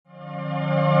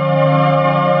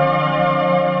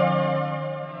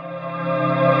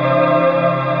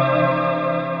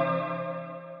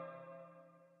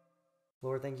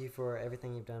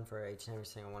for each and every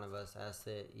single one of us. I ask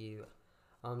that you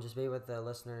just be with the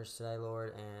listeners today,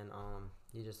 Lord, and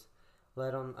you just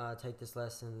let them take this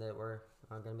lesson that we're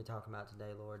going to be talking about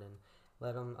today, Lord, and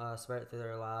let them spread it through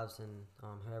their lives and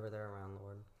whoever they're around,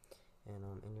 Lord. And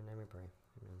in your name we pray.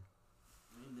 Amen.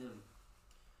 Amen.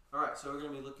 All right, so we're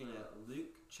going to be looking at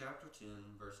Luke chapter 10,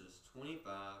 verses 25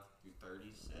 through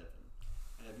 37.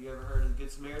 Have you ever heard of the Good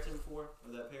Samaritan before,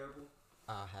 or that parable?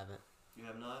 I haven't. You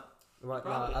have not? Well,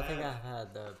 no, I think I've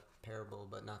had the parable,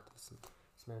 but not the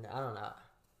Samaritan. I don't know.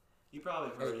 You probably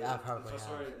have heard it. I probably have.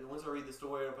 Once I read the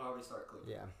story, I'll probably start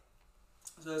clicking. Yeah.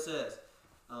 So it says,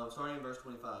 starting in verse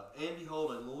 25, "And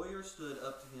behold, a lawyer stood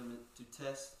up to him to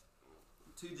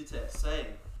the test,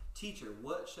 saying, 'Teacher,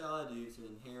 what shall I do to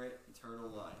inherit eternal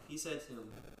life?' He said to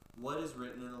him, 'What is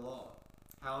written in the law?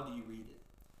 How do you read it?'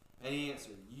 And he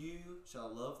answered, 'You shall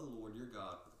love the Lord your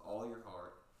God with all your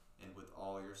heart, and with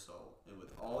all your soul, and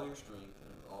with all your strength,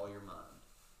 and with all your mind,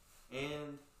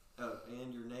 and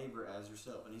your neighbor as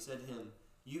yourself.' And he said to him,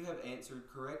 'You have answered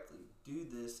correctly. Do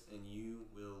this, and you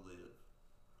will live.'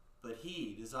 But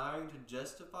he, desiring to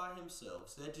justify himself,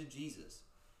 said to Jesus,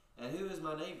 'And who is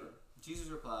my neighbor?' Jesus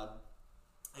replied,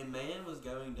 'A man was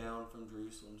going down from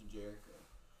Jerusalem to Jericho,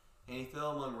 and he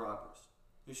fell among robbers,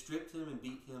 who stripped him and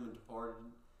beat him and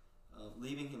departed,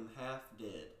 leaving him half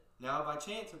dead. Now by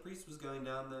chance a priest was going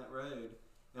down that road,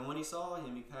 and when he saw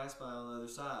him, he passed by on the other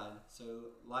side.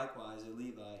 So likewise a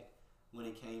Levite, when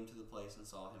he came to the place and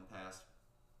saw him and passed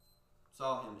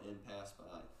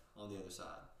by on the other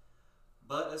side.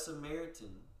 But a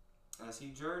Samaritan, as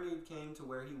he journeyed, came to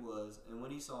where he was, and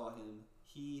when he saw him,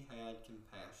 he had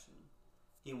compassion.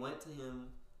 He went to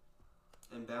him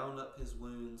and bound up his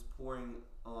wounds, pouring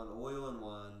on oil and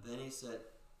wine. Then he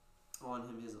set him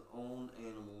on his own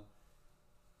animal,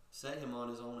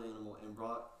 and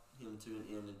brought him to an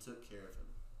inn and took care of him.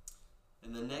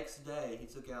 And the next day he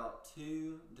took out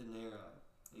 2 denarii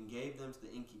and gave them to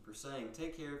the innkeeper, saying,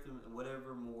 'Take care of him, and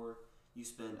whatever more you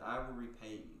spend, I will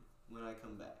repay you when I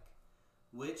come back.'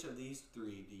 Which of these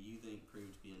 3 do you think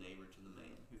proved to be a neighbor to the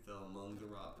man who fell among the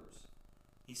robbers?"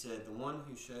 He said, "The one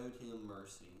who showed him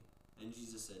mercy." And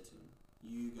Jesus said to him,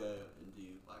 "You go and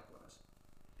do likewise."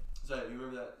 So, you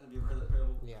remember that? Have you ever heard that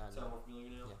parable? Yeah. Sound more familiar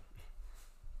now?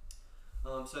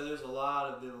 Yeah. So there's a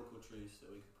lot of biblical truths that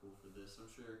we could pull for this. I'm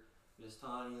sure Ms.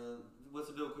 Tonya, what's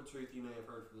a biblical truth you may have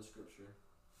heard from the scripture?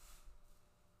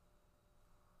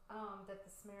 That the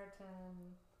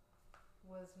Samaritan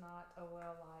was not a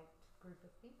well-liked group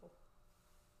of people.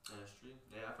 That's true.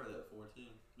 Yeah, I've heard that before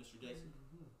too. Mr. Jason?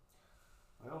 Mm-hmm.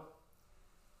 Well,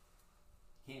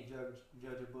 you can't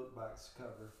judge a book by its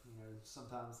cover. You know,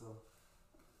 sometimes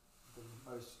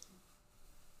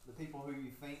the people who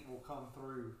you think will come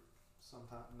through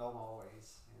sometimes don't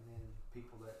always, and then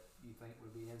people that you think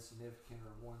would be insignificant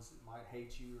or ones that might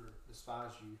hate you or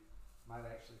despise you might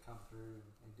actually come through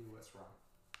and do what's right.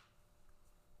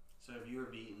 So if you were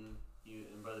beaten, you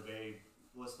and Brother Barry,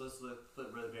 let's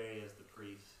put Brother Barry as the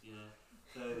priest, you know.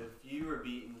 So if you were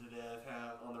beaten to death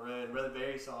on the road, and Brother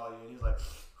Barry saw you, and he's like,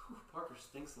 "Parker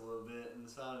stinks a little bit," and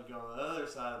decided to go on the other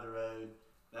side of the road,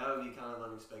 that would be kind of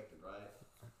unexpected, right?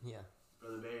 Yeah.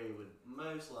 Brother Barry would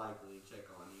most likely check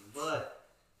on you. But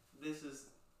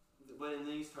but in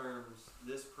these terms,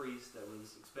 this priest that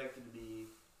was expected to be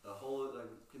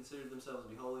considered themselves to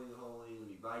be holy and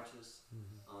be righteous,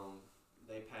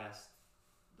 they passed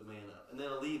the man up. And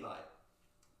then a Levite.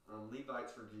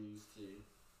 Levites were Jews too.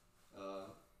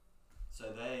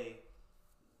 So they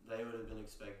would have been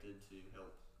expected to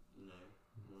help,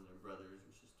 one of their brothers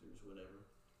or sisters or whatever.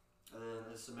 And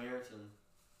then a Samaritan,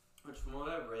 which from what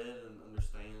I've read and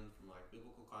understand from like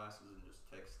biblical classes and just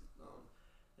text,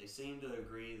 they seem to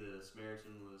agree that a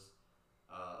Samaritan was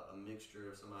a mixture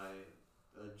of somebody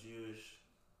a Jewish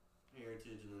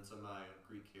heritage and then somebody of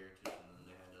Greek heritage, and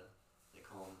then they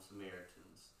call them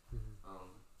Samaritans.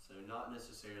 So not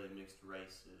necessarily mixed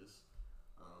races,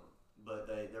 but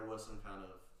there was some kind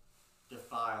of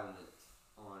defilement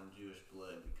on Jewish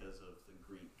blood because of the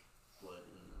Greek blood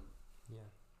in them. Yeah.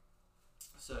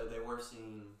 So they were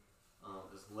seen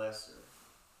as lesser.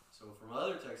 So from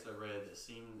other texts I've read that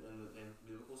seemed, and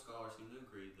biblical scholars seem to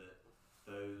agree that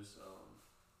those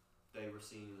they were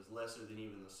seen as lesser than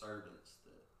even the servants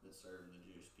that served the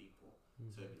Jewish people.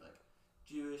 So it'd be like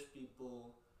Jewish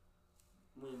people,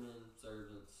 women,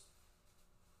 servants,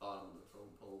 bottom of the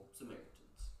totem pole,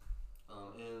 Samaritans.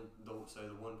 So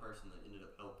the one person that ended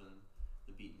up helping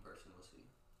the beaten person was who?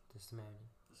 The Samaritan.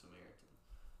 The Samaritan.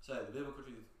 So the biblical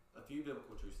truth, a few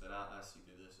biblical truths that I see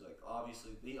through this, like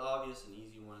obviously the obvious and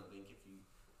easy one I think if you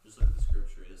just look at the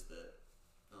scripture is that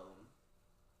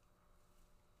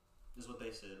is what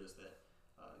they said was that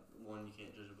one, you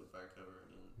can't judge a book by a cover,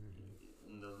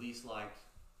 and the least liked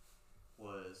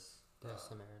was The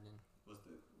Samaritan. Was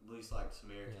the least liked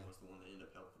Samaritan Yeah. was the one that ended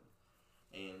up helping.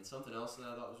 And something else that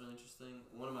I thought was really interesting.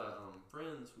 One of my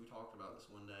friends, we talked about this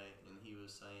one day, and he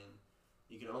was saying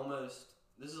you can almost.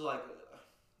 This is like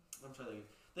I'm trying to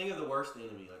think of the worst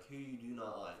enemy, like who you do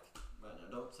not like right now.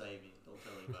 Don't say me. Don't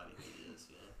tell anybody who it is.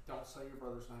 Yeah. Don't say your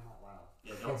brother's name out loud.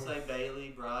 Yeah. Don't say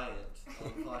Bailey Bryant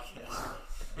on the podcast.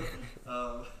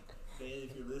 Bailey,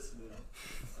 if you're listening.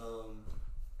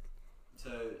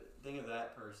 So think of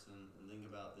that person and think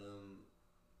about them.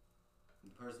 The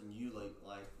person you like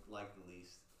the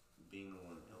least being the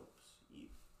one that helps you.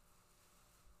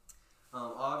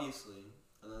 Obviously,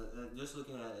 just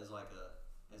looking at it as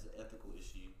as an ethical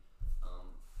issue.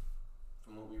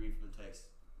 From what we read from the text,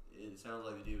 it sounds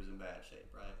like the dude was in bad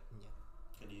shape, right? Yeah.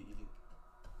 You think?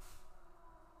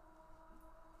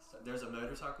 So there's a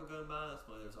motorcycle going by. That's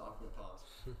why there's an awkward pause.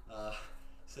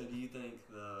 So do you think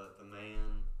the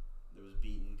man that was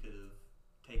beaten could have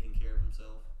taken care of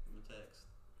himself from the text?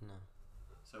 No.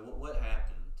 So what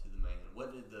happened to the man?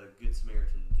 What did the Good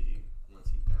Samaritan do once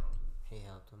he found him? He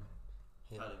helped him.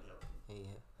 How did he help him?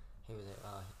 He was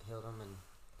healed him and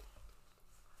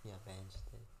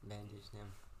bandaged him.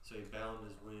 So he bound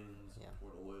his wounds, Yeah.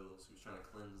 poured oils. He was trying to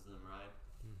cleanse them, right?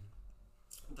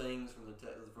 Mm-hmm. Things from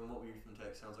from what we read from the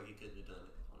text, sounds like he couldn't have done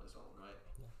it on his own, right?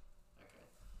 Yeah. Okay.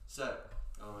 So,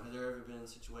 have there ever been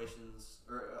situations,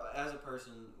 or as a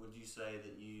person, would you say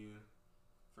that you,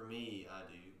 for me, I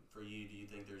do. For you, do you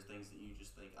think there's things that you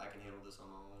just think I can handle this on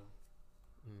my own?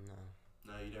 No.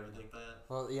 No, you never think that?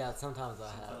 Well, yeah. Sometimes I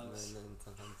have, and Sometimes. then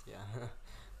sometimes, yeah. I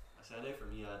know for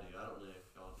me, I do. I don't know if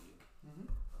y'all do.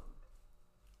 Mm-hmm.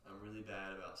 I'm really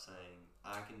bad about saying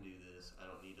I can do this. I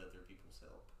don't need other people's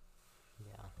help.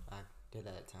 Yeah, I did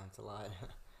that at times a lot.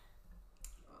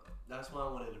 That's why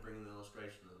I wanted to bring in the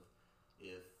illustration of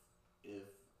if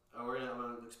I'm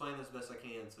gonna explain this best I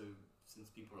can since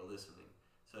people are listening.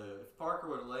 So if Parker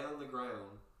were to lay on the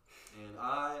ground and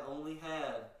I only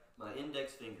had my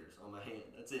index fingers on my hand,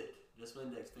 that's it, just my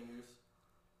index fingers,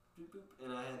 boop, boop,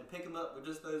 and I had to pick them up with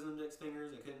just those index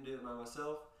fingers. I couldn't do it by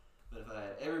myself. But if I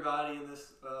had everybody in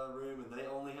this room and they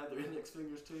only had their index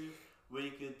fingers too,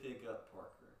 we could pick up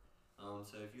Parker.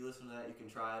 So if you listen to that, you can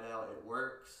try it out. It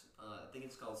works. I think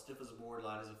it's called stiff as a board,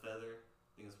 light as a feather. I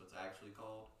think that's what it's actually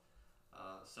called.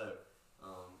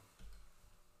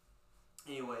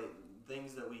 Anyway,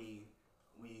 things that we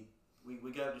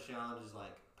go to challenges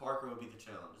like Parker would be the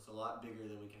challenge. It's a lot bigger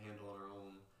than we can handle on our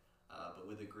own, but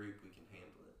with a group we can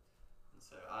handle it. And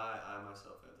so I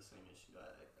myself have the same issue.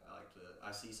 I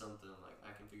see something, I'm like,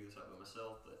 I can figure this out by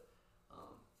myself, but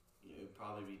it would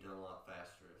probably be done a lot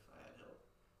faster if I had help.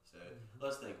 So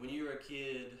let's think. When you were a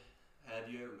kid, have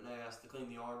you ever been asked to clean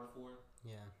the yard before?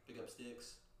 Yeah. Pick up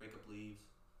sticks, break up leaves,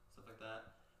 stuff like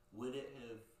that.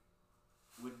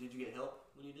 Did you get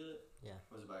help when you did it? Yeah.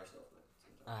 Or was it by yourself?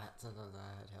 Sometimes? Sometimes I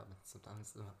had help.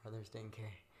 Sometimes my brothers didn't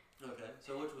care. Okay.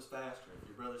 So which was faster? If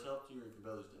your brothers helped you or if your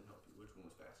brothers didn't help you? Which one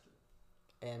was faster?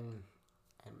 And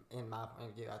in my point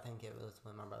of view, I think it was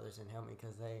when my brothers didn't help me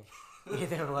because they,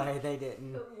 either way, they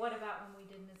didn't. But what about when we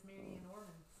did Miss Mary Ann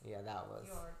Orman's Yeah, that was.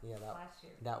 yard Yeah, last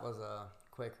year? that was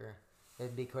quicker.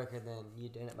 It'd be quicker than you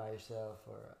doing it by yourself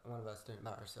or one of us doing it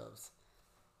by ourselves.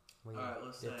 We All right,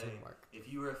 let's did say teamwork. if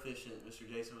you were efficient, Mr.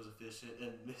 Jason was efficient,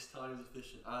 and Miss Tonya was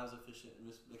efficient, I was efficient, and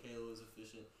Miss Michaela was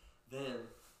efficient, then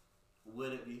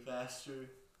would it be faster?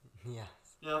 Yeah.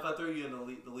 Now, if I threw you in the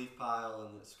leaf pile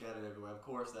and it scattered everywhere, of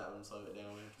course that would slow it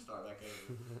down. We have to start back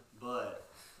over. But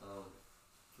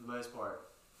for the most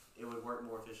part, it would work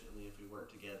more efficiently if we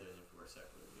worked together than if we worked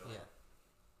separately. Yeah.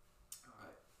 All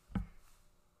right.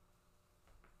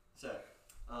 So,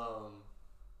 I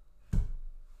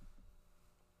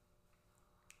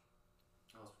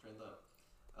was trained up.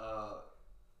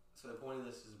 So the point of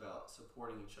this is about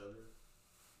supporting each other.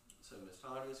 So Miss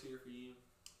Tonya is here for you.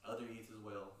 Other youth as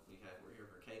well. We're here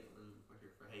for Caitlin. We're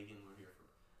here for Hagen. We're here for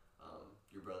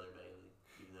your brother Bailey.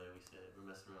 Even though we said we're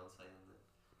messing around saying that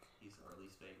he's our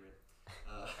least favorite.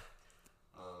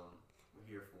 We're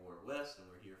here for Wes, and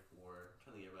we're here for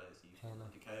trying to get everybody's youth. Hannah.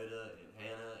 Dakota and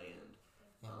Hannah and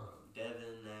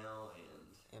Devin now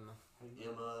and Emma.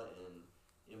 and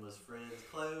Emma's friend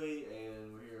Chloe,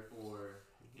 and we're here for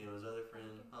Emma's other friend,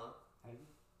 Hagen?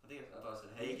 I thought I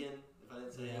said Hagen. If I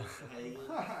didn't say Hagen.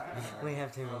 We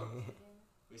have too many.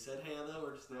 We said Hannah.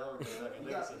 We're going back. I know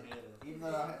we said Hannah. Even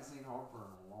though I hadn't seen Harper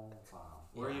in a long time.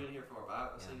 We're even here for Harper.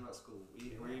 I was thinking about school.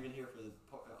 We're even here for the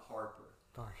Harper.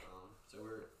 So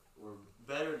we're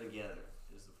better together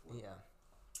is the point. Yeah.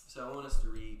 So I want us to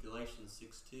read Galatians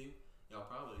 6:2. Y'all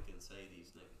probably can say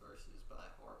these next verses by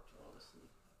heart, honestly.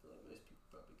 feel like most people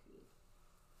probably could.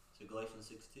 So Galatians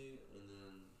 6:2 and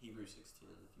then Hebrews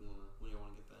 6:10. If you wanna, when y'all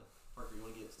wanna get that, Parker, you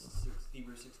wanna get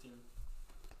Hebrews 6:10?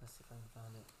 Let's see if I can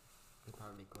find it. It'll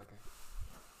probably be quicker.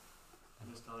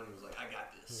 Miss Tonya was like, I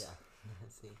got this. Yeah.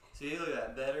 Let's see. See, look at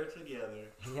that. Better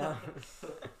together. Yeah.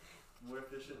 More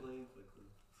efficiently and quickly.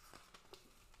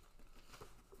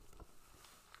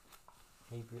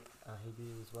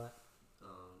 Hebrews what?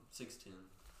 6:10.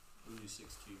 We'll do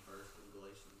 6:2 first in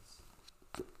Galatians.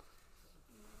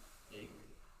 Yeah, you can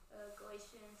read it.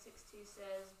 Galatians 6:2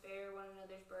 says, "Bear one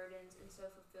another's burdens and so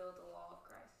fulfill the law of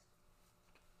Christ."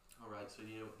 Alright, so do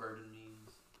you know what burden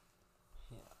means?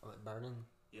 Yeah. What, burden?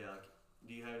 Yeah, like,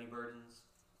 do you have any burdens?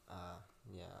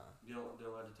 Yeah. You don't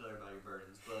have to tell everybody your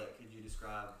burdens, but could you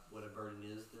describe what a burden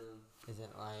is then? Is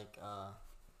it like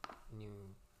when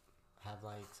you have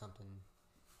like something?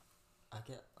 I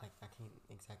can't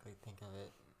exactly think of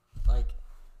it. Like,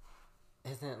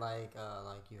 isn't it like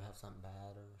you have something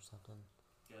bad or something?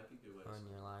 Yeah, that'd be a good way Or to in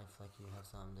say your it. life, like you have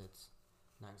something that's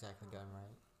not exactly going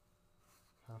right.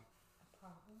 A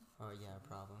problem. Or yeah, a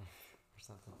problem or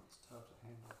something. It's tough to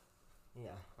handle.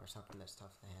 Yeah, or something that's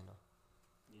tough to handle.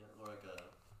 Yeah, or like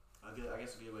I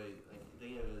guess a good way, like,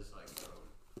 think of it as like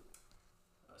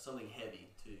something heavy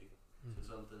too.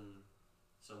 So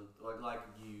like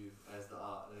you as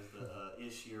the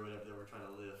issue or whatever that we're trying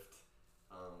to lift.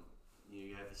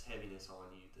 You have this heaviness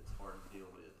on you that's hard to deal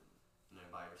with,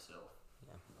 by yourself.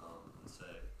 Yeah. And so,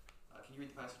 can you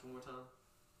read the passage one more time?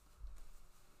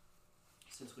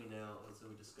 Since we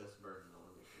discussed burden, I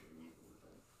want to make sure we read it one more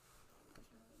time.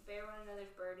 Bear one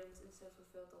another's burdens and so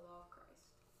fulfill the law of Christ.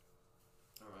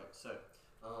 Alright, so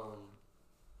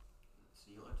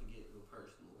you don't have to get real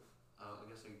personal. I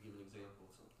guess I could give an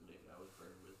example of something maybe I was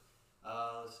burdened with.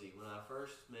 Let's see, when I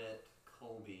first met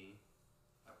Colby,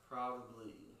 I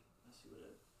probably,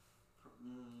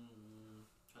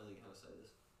 trying to think how to say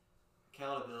this.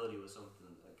 Accountability was something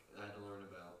like I had to learn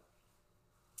about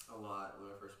a lot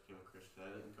when I first became a Christian. I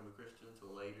didn't become a Christian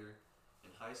until later in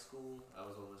high school. I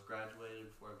was almost graduated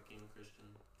before I became a Christian,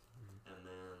 and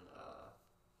then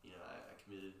I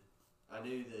committed. I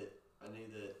knew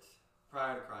that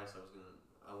prior to Christ,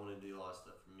 I wanted to do a lot of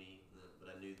stuff for me, but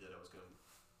I knew that I was going to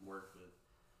work with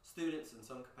students in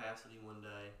some capacity one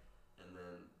day, and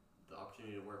then the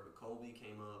opportunity to work with Colby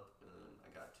came up, and then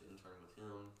I got to intern with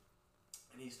him,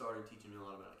 and he started teaching me a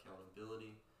lot about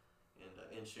accountability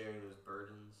and sharing those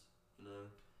burdens.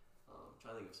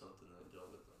 Trying to think of something that I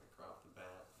dealt with right off the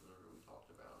bat whenever we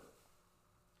talked about it.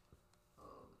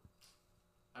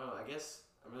 I don't know. I guess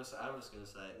I'm just gonna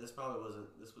say this probably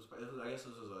wasn't. I guess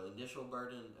this was an initial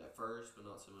burden at first, but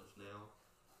not so much now.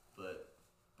 But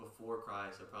before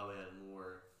Christ, I probably had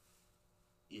more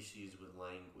issues with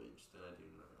language than I do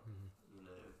now.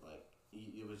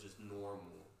 It was just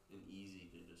normal and easy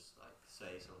to just like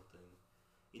say something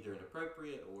either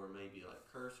inappropriate or maybe like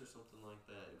curse or something like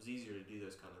that. It was easier to do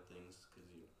those kind of things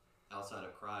because outside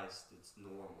of Christ, it's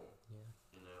normal. Yeah.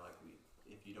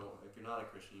 If you're not a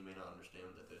Christian, you may not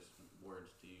understand that those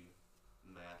words do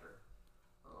matter.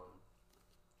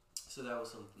 So that was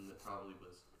something that probably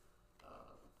was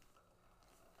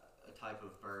a type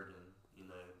of burden,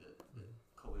 that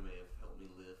Colby may have helped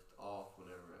me lift off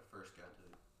whenever I first got to,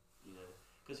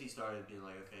 because he started being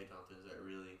like, okay, Jonathan, is that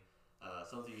really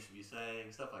something you should be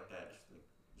saying? Stuff like that.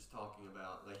 Just talking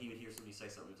about, like, he would hear somebody say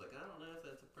something, he was like, I don't know if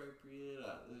that's appropriate.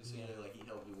 He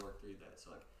helped me work through that.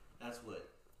 So, like, that's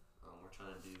what we're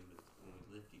trying to do when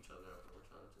we lift each other up, and we're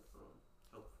trying to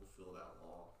help fulfill that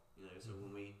law. So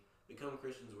when we become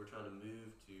Christians, we're trying to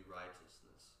move to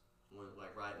righteousness.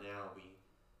 Like right now,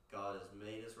 God has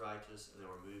made us righteous, and then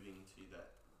we're moving to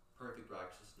that perfect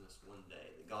righteousness one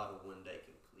day that God will one day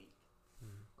complete.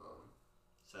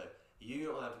 So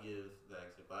you don't have to give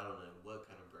that example. I don't know what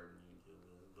kind of burden you deal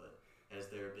with, but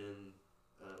has there been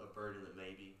a burden that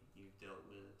maybe you've dealt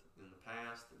with in the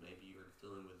past that maybe you're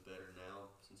dealing with better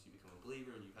now since you become a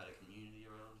believer and you've had a community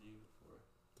around you?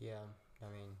 Yeah,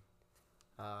 I mean,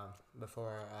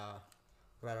 before,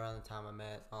 right around the time I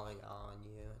met all of y'all and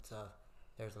you,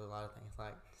 there's a lot of things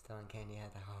like stealing candy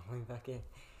at the Halloween bucket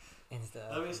and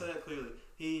stuff. Let me say that clearly.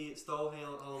 He stole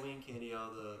Halloween candy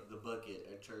out of the bucket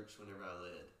at church whenever I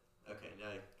led. Okay,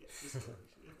 now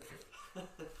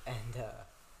and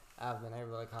I've been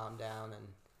able to calm down,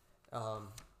 and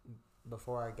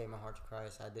before I gave my heart to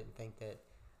Christ, I didn't think that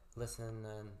listening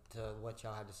to what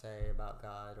y'all had to say about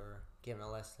God or giving a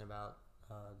lesson about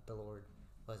the Lord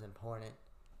was important,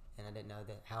 and I didn't know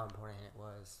that how important it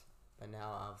was. But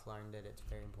now I've learned that it's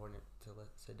very important to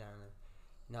sit down and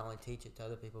not only teach it to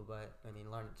other people, but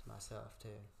learn it to myself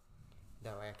too.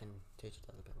 That way I can teach it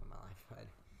to other people in my life. But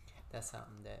that's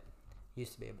something that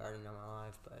used to be a burden on my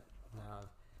life, but now I've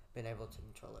been able to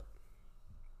control it.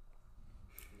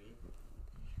 Good.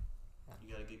 Yeah.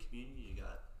 You got a good community. You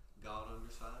got God on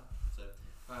your side. So,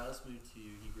 all right, let's move to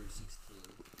Hebrews 16.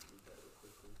 Read that real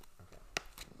quickly.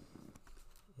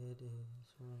 It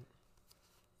is right.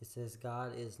 It says,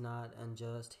 God is not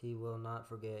unjust. He will not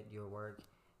forget your work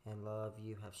and love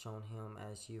you have shown him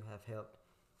as you have helped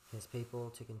his people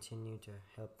to continue to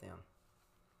help them.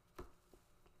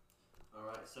 All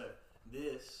right, so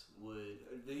this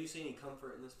would. Do you see any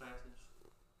comfort in this passage?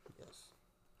 Yes.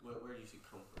 Where do you see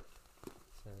comfort?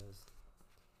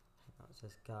 It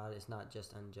says, God is not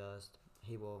just unjust.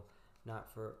 He will not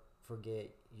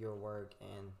forget your work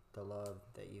and the love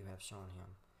that you have shown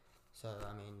him. So,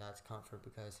 I mean, that's comfort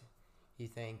because you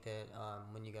think that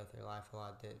when you go through life a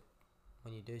lot, that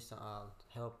when you do some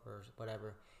help or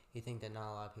whatever, you think that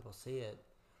not a lot of people see it,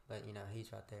 but, you know,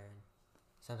 he's right there. And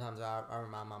sometimes I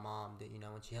remind my mom that, you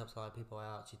know, when she helps a lot of people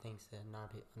out, she thinks that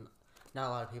not a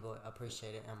lot of people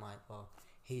appreciate it. And I'm like, well,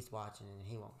 he's watching and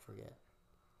he won't forget.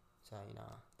 So, you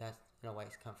know, that's, in a way,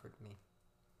 it's comfort to me.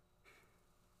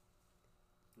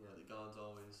 Yeah, that God's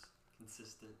always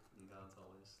consistent and God's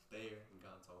always there and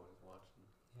God's always watching.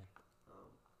 Yeah.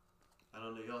 I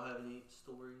don't know. Y'all have any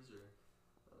stories or?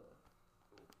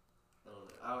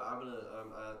 I don't know.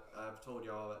 I've told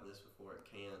y'all about this before at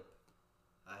camp.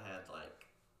 I had like,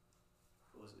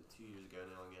 what was it, 2 years ago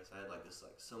now? I guess I had like this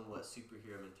like somewhat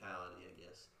superhero mentality. I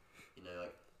guess, you know,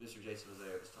 like Mr. Jason was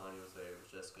there, Miss Tonya was there, Miss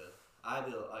Jessica. I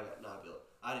didn't build.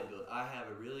 I have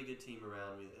a really good team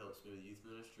around me that helps me with youth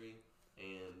ministry,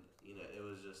 and you know, it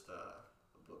was just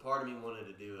but part of me wanted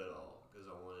to do it all because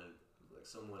I wanted like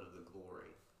somewhat of the glory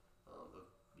of,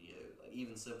 you know, like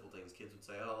even simple things. Kids would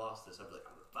say, "Oh, I lost this." I'd be like,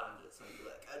 "I'm gonna find it." So I'd be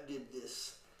like, "I did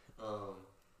this."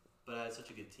 But I had such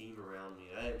a good team around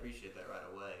me. I didn't appreciate that right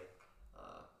away.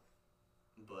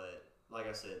 But like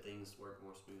I said, things work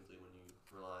more smoothly when you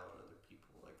rely on other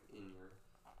people, like in your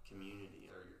community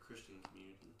or your Christian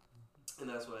community. And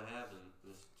that's what happened,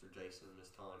 Mr. Jason and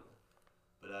Miss Tonya.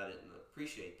 But I didn't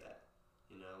appreciate that.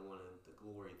 You know, I wanted the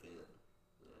glory then.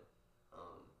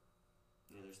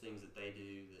 You know, there's things that they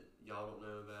do that y'all don't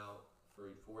know about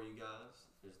for you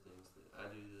guys. There's things that I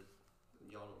do that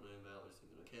y'all don't know about. There's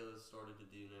things that Michaela's started to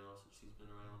do now since she's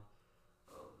been around.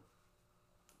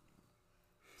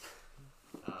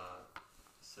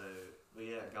 But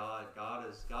yeah, God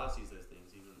sees those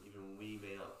things even when we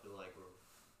may not feel like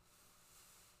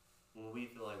when we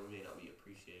feel like we may not be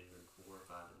appreciated or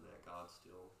glorified in that. God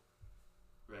still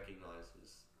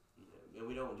recognizes, you know, and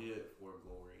we don't do it for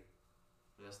glory.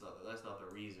 And that's not the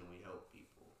reason we help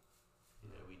people. You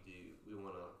know, we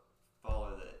want to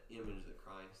follow that image that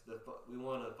we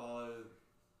want to follow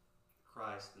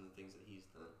Christ and the things that He's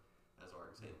done as our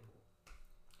example,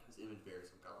 as image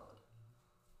bearers of God.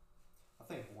 I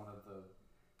think one of the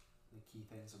key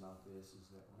things about this is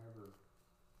that whenever,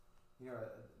 you know,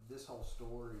 this whole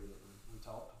story that we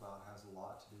talked about has a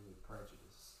lot to do with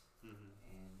prejudice. Mm-hmm.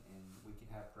 And we can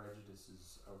have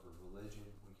prejudices over religion.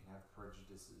 We can have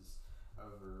prejudices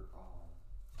over,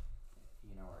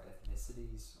 you know, our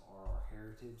ethnicities or our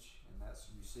heritage, and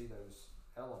you see those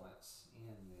elements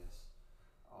in this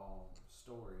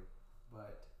story.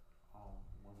 But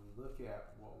when we look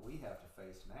at what we have to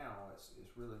face now, it's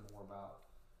really more about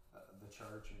the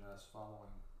church and us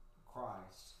following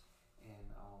Christ. And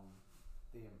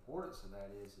the importance of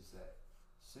that is that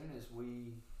as soon as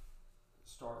we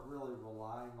start really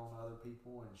relying on other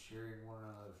people and sharing one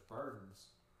another's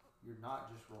burdens, you're not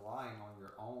just relying on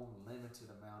your own limited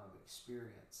amount of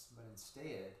experience, but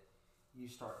instead you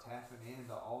start tapping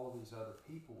into all of these other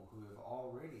people who have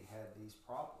already had these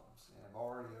problems and have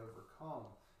already overcome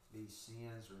these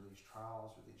sins or these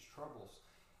trials or these troubles.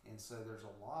 And so there's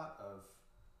a lot of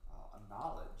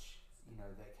knowledge, you know,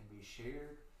 that can be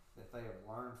shared, that they have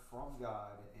learned from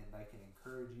God, and they can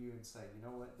encourage you and say, you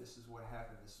know what, this is what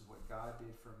happened, this is what God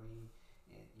did for me,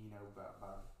 and you know,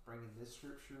 by bringing this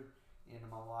scripture into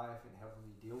my life and helping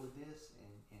me deal with this,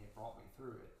 and it brought me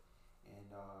through it. And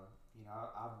you know,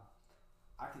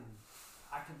 I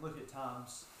can look at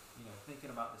times, you know, thinking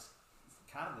about this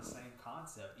kind of the same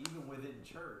concept even within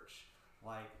church.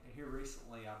 Like here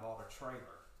recently I bought a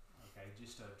trailer, okay,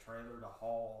 just a trailer to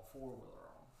haul a four-wheeler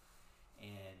on,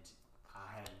 and I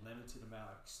had a limited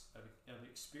amount of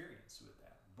experience with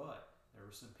that, but there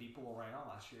were some people around.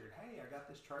 I shared, hey, I got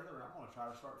this trailer, I'm going to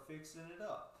try to start fixing it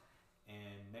up.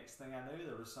 And next thing I knew,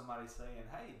 there was somebody saying,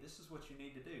 hey, this is what you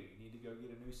need to do. You need to go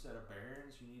get a new set of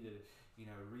bearings. You need to, you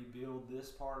know, rebuild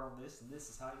this part on this, and this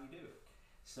is how you do it.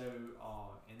 So,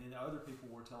 and then other people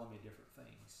were telling me different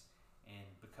things. And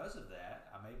because of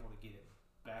that, I'm able to get it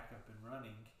back up and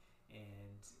running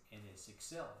and it's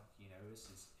excelling. It's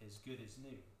as good as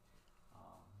new.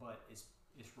 But it's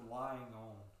relying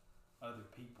on other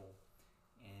people,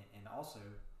 and also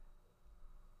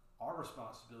our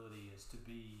responsibility is to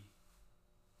be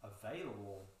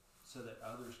available so that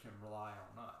others can rely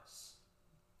on us.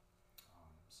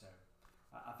 So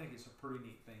I think it's a pretty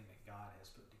neat thing that God has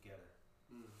put together.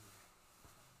 Mm-hmm.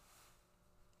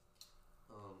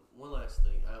 One last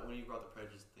thing, when you brought the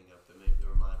prejudice thing up, that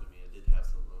reminded me. I did have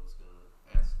something I was going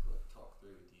to talk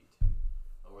through with you too,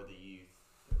 or the youth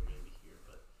that were going to be here.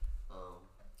 But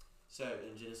so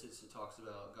in Genesis, it talks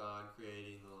about God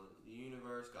creating the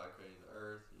universe, God creating the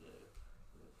earth,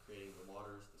 creating the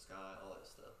waters, the sky, all that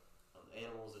stuff, the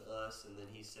animals, and us. And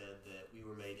then He said that we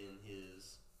were made in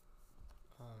His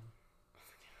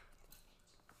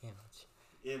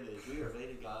image. We were made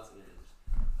in God's image.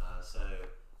 So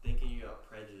thinking about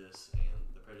prejudice and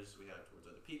the prejudice we have towards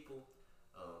other people,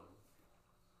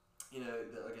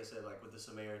 like I said, like with the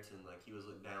Samaritan, like he was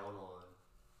looked down on,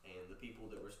 and the people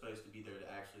that were supposed to be there to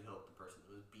actually help the person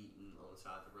that was beaten on the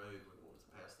side of the road were the ones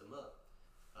that passed them up.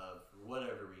 For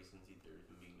whatever reasons, either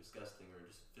him being disgusting or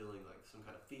just feeling like some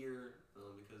kind of fear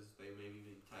because they maybe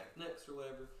been attacked next or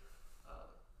whatever.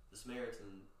 The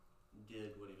Samaritan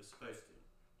did what he was supposed to.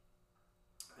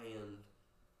 And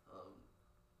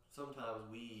sometimes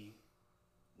we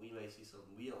may see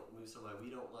something somebody we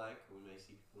don't like, or we may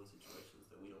see people in situations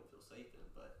that we don't feel safe in.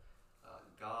 But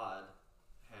God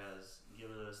has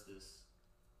given us this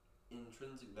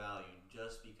intrinsic value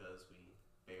just because we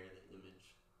bear the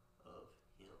image of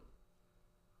Him.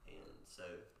 And so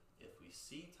if we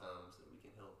see times that we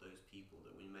can help those people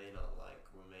that we may not like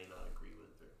or may not agree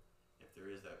with, or if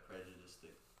there is that prejudice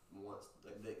that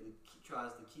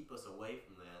tries to keep us away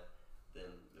from that,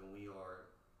 then we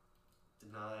are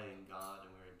denying God,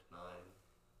 and we're denying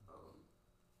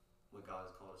what God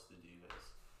has called us to do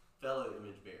as fellow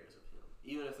image bearers of Him.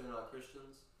 Even if they're not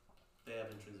Christians, they have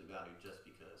intrinsic value just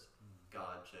because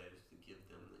God chose to give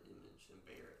them the image and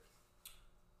bear it.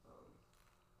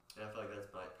 And I feel like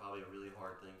that's probably a really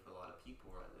hard thing for a lot of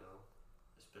people right now,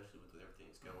 especially with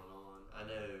everything that's going on.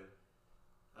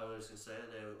 I was going to say,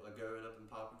 growing up in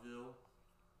Poplarville,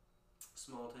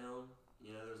 small town,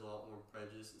 there's a lot more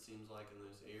prejudice, it seems like, in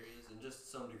those areas. And just to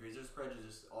some degrees, there's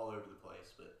prejudice all over the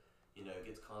place, but, it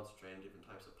gets concentrated in different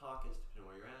types of pockets, depending on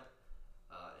where you're at.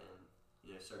 And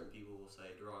certain people will say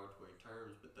derogatory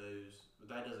terms, but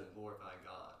that doesn't glorify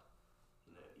God.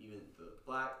 Even the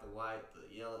black, the white, the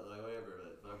yellow, like whatever.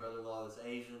 But my brother-in-law that's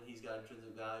Asian, he's got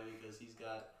intrinsic value because he's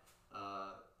got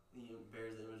he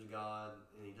bears the image of God,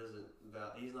 and he's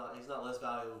not less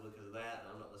valuable because of that,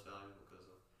 and I'm not less valuable because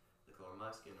of the color of my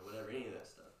skin or whatever, any of that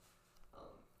stuff.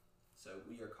 So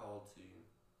we are called to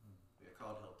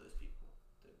help those people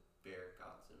that bear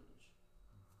God's image,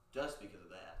 just because of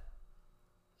that.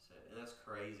 So, and that's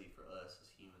crazy for us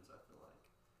as humans. I feel like,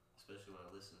 especially when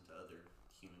I listen to other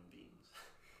human beings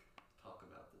talk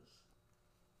about this.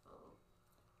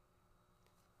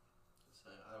 So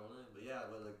I don't know, but yeah,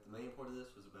 the main part of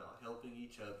this was about helping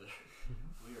each other.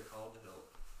 We are called to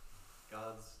help.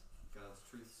 God's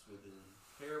truths within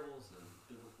parables and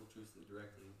biblical truths that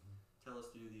directly tell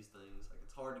us to do these things. Like,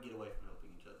 it's hard to get away from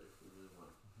helping each other if we really want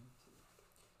to.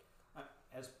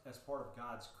 As part of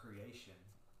God's creation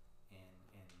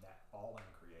and that fallen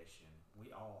creation,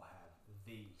 we all have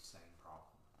the same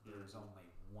problem. There is only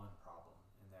one problem,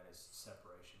 and that is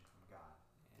separation from God.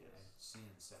 And sin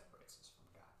separates us from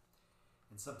God.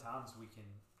 And sometimes we can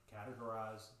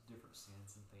categorize different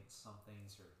sins and think some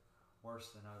things are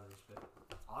worse than others. But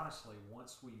honestly,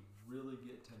 once we really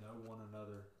get to know one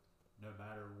another, no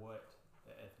matter what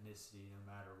the ethnicity, no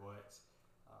matter what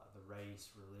the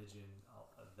race, religion,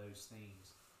 those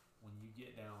things, when you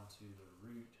get down to the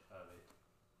root of it,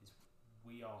 is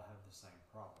we all have the same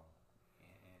problem,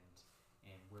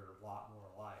 and we're a lot more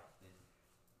alike than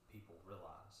people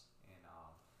realize. And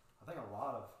I think a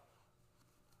lot of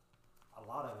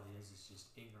it is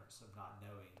just ignorance of not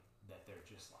knowing that they're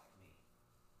just like me.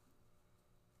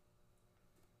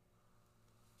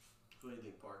 What do you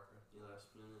think, Parker?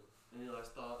 Any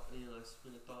last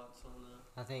minute thoughts on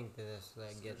that? I think this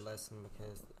is a good lesson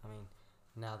because,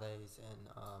 nowadays in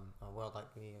a world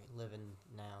like we live in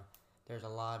now, there's a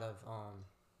lot of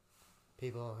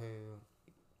people who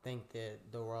think that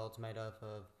the world's made up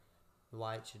of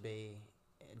white should be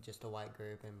just a white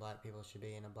group and black people should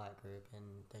be in a black group and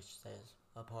they should stay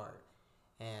apart.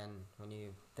 And when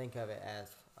you think of it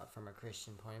as from a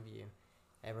Christian point of view,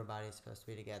 everybody's supposed to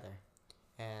be together.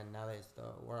 And nowadays,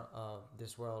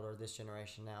 this world or this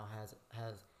generation now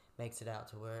makes it out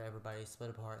to where everybody's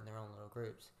split apart in their own little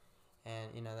groups,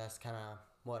 and that's kind of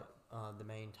what the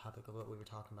main topic of what we were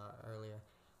talking about earlier,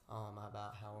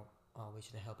 about how we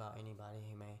should help out anybody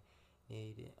who may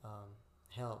need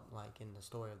help, like in the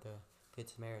story of the Good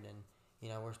Samaritan. You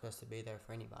know, we're supposed to be there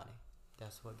for anybody.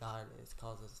 That's what God has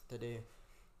calls us to do.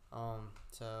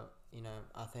 So, you know,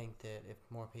 I think that if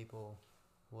more people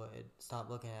would stop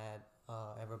looking at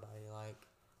everybody like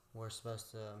we're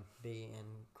supposed to be in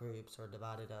groups or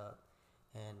divided up,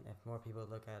 and if more people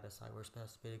look at us like we're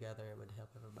supposed to be together, it would help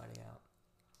everybody out.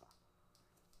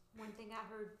 One thing I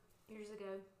heard years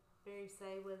ago Barry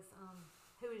say was,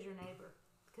 who is your neighbor?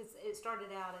 Because it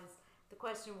started out as, the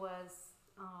question was,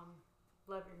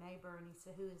 love your neighbor, and he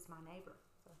said, who is my neighbor?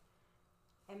 So,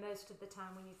 and most of the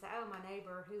time when you say, oh, my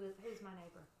neighbor, who's my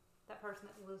neighbor? That person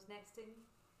that lives next to you?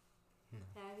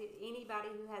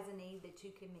 Anybody who has a need that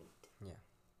you can meet. Yeah.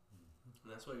 And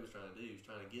that's what he was trying to do. He was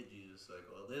trying to get Jesus to say,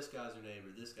 well, this guy's your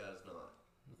neighbor, this guy's not.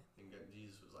 Yeah. And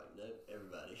Jesus was like, nope,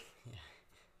 everybody. Yeah.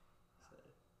 So,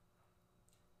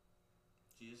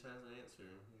 Jesus has an answer.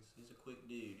 He's a quick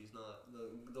dude. He's not.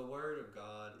 The Word of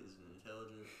God is an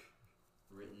intelligent,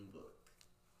 written book.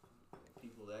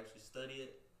 People that actually study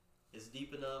it, it's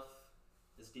deep enough.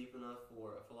 It's deep enough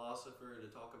for a philosopher to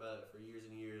talk about it for years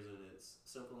and years, and it's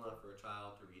simple enough for a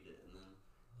child to read it and then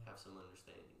have some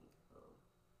understanding.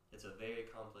 It's a very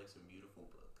complex and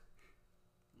beautiful book.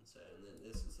 And so, and then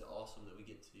this is awesome that we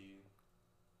get to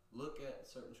look at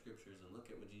certain scriptures and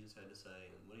look at what Jesus had to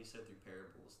say and what he said through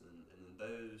parables, and then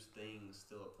those things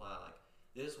still apply. Like,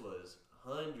 this was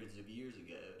hundreds of years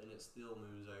ago, and it still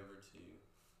moves over to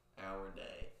our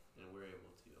day, and we're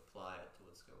able to apply it to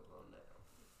what's going on now.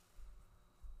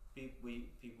 We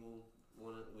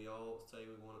all say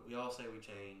we all say we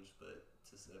change, but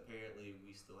apparently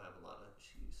we still have a lot of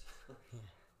issues. Yeah.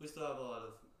 We still have a lot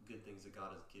of good things that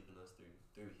God has given us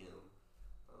through Him.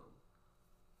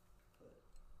 But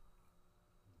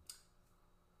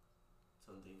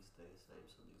some things stay the same,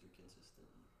 some things are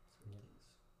consistent, some Yeah. things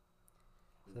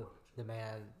we So want to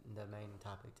change. the main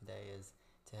topic today is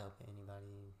to help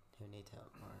anybody who needs help,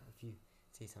 or if you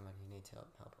see somebody who needs help,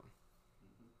 help them.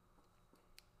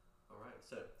 All right,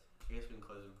 so I guess we can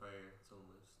close in prayer. It's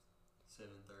almost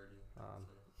 7:30.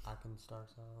 I can start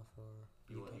us off, or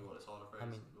You can. want us all to pray? I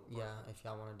mean, yeah, if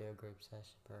y'all want to do a group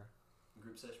session prayer.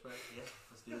 Group session prayer? Yeah,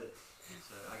 let's do it.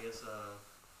 So I guess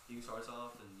you can start us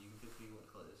off, and you can pick who you want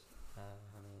to close.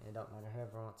 I mean, it don't matter.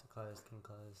 Whoever wants to close can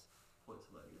close. Point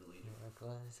somebody, you're the You leader. want to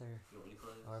close, or You want me to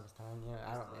close? it's time? Yeah,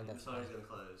 I don't. It doesn't Somebody's matter.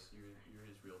 gonna close. You're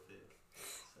his real pick.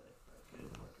 So good,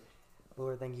 Marcus.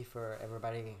 Lord, thank you for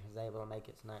everybody who's able to make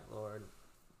it tonight, Lord.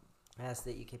 I ask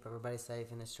that you keep everybody safe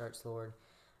in this church, Lord.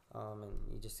 And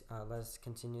you just let us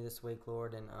continue this week,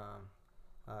 Lord, and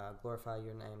glorify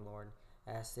your name, Lord.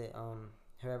 I ask that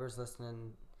whoever's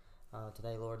listening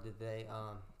today, Lord, that they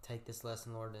take this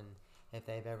lesson, Lord, and if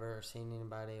they've ever seen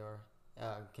anybody or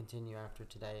continue after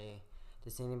today to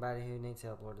see anybody who needs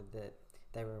help, Lord, that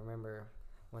they remember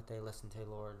what they listened to,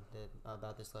 Lord, that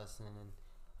about this lesson and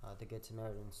the Good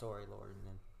Samaritan story, Lord,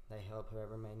 and they help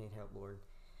whoever may need help, Lord.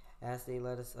 I ask that you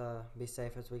let us be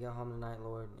safe as we go home tonight,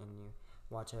 Lord, and you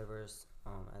watch over us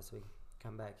as we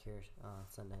come back here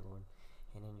Sunday, Lord.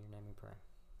 And in your name we pray.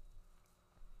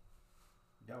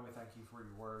 God, we thank you for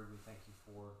your word. We thank you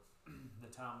for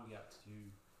the time we got to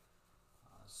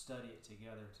study it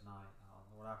together tonight.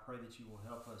 Lord, I pray that you will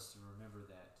help us to remember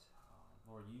that,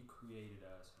 Lord, you created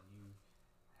us and you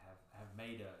have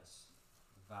made us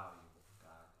valuable,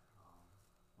 God.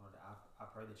 Lord, I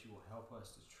pray that you will help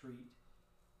us to treat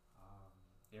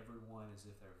everyone as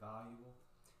if they're valuable.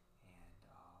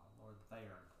 Lord, they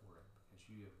are important because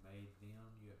you have made them,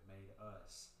 you have made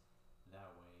us that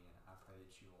way, and I pray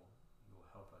that you will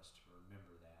help us to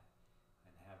remember that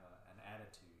and have an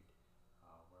attitude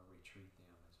where we treat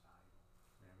them as valuable.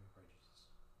 In your name we pray,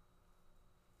 Jesus.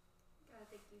 God, I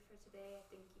thank you for today. I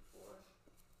thank you for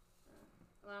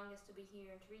allowing us to be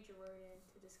here and to read your word and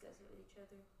to discuss it with each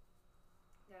other.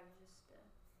 God, I just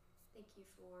thank you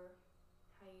for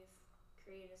how you've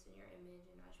created us in your image,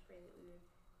 and I just pray that we would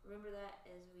remember that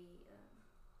as we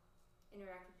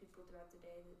interact with people throughout the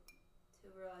day, to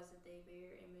realize that they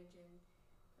bear your image, and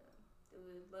that we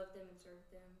would love them and serve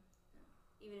them,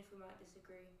 even if we might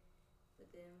disagree with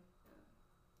them.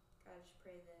 God, I just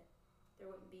pray that there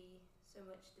wouldn't be so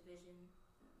much division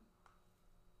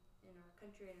in our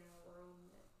country and in our world, and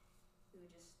that we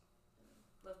would just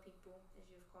love people as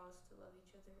you have called us to love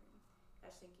each other. And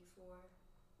I just thank you for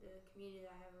the community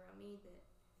that I have around me that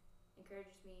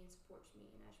encourages me and supports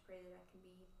me, and I just pray that I can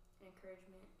be an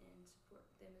encouragement and support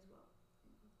them as well.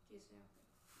 In Jesus' name I pray.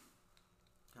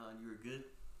 God, you are good.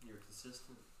 You're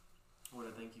consistent. Lord,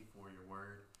 I thank you for your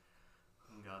word.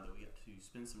 And God, that we got to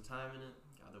spend some time in it.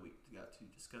 God, that we got to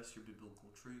discuss your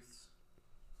biblical truths.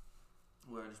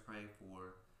 Lord, I just pray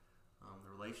for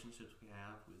the relationships we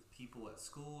have with people at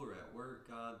school or at work,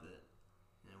 God, that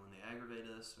when they aggravate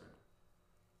us or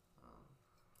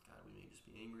God, we may just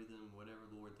be angry at them, whatever,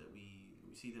 Lord, that we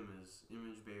see them as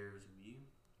image bearers of you.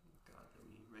 God, that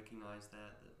we recognize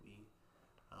that we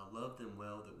love them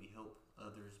well, that we help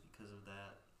others because of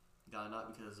that. God,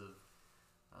 not because of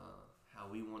how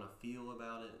we want to feel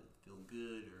about it, feel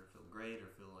good or feel great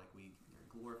or feel like we are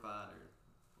glorified or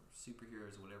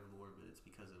superheroes or whatever, Lord, but it's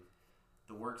because of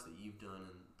the works that you've done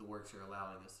and the works you're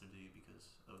allowing us to do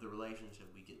because of the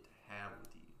relationship we get to have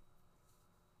with you.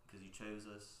 Because you chose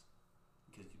us,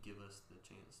 because you give us the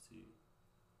chance to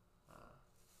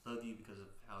love you because of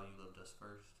how you loved us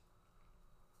first.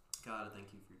 God, I thank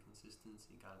you for your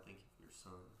consistency. God, I thank you for your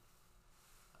Son.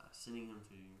 Sending him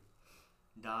to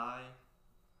die,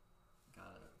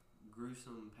 God, a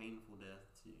gruesome, painful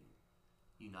death to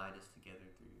unite us together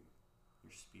through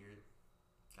your Spirit.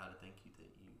 God, I thank you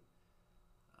that you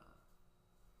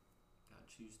God,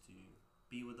 choose to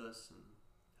be with us and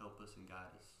help us and guide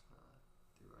us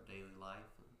through our daily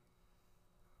life, and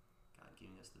God,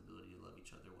 giving us the ability to love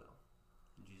each other well.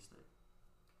 In Jesus' name.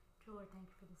 Lord, thank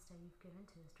you for this day you've given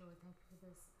to us. Lord, thank you for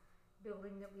this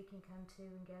building that we can come to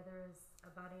and gather as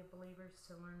a body of believers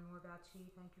to learn more about you.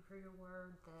 Thank you for your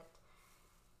word that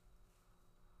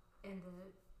and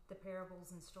the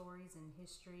parables and stories and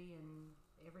history and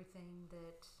everything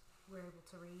that we're able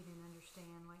to read and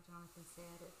understand. Like Jonathan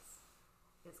said,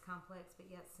 it's complex but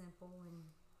yet simple,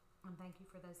 and thank you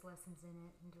for those lessons in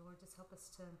it. And Lord, just help us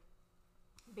to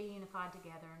be unified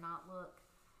together and not look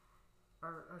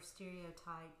or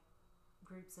stereotype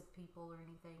groups of people or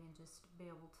anything, and just be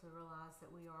able to realize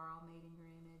that we are all made in your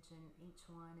image and each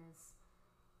one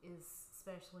is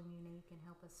special and unique, and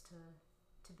help us to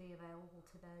be available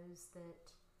to those that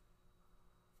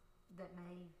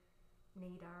may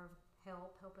need our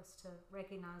help. Help us to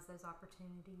recognize those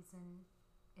opportunities and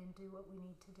do what we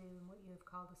need to do and what you have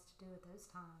called us to do at those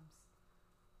times.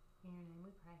 In your name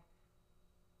we pray.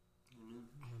 Amen.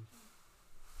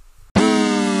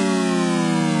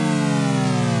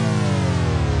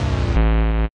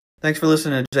 Thanks for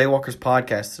listening to Jaywalker's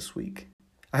podcast this week.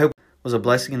 I hope it was a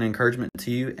blessing and encouragement to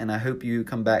you, and I hope you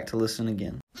come back to listen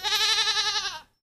again.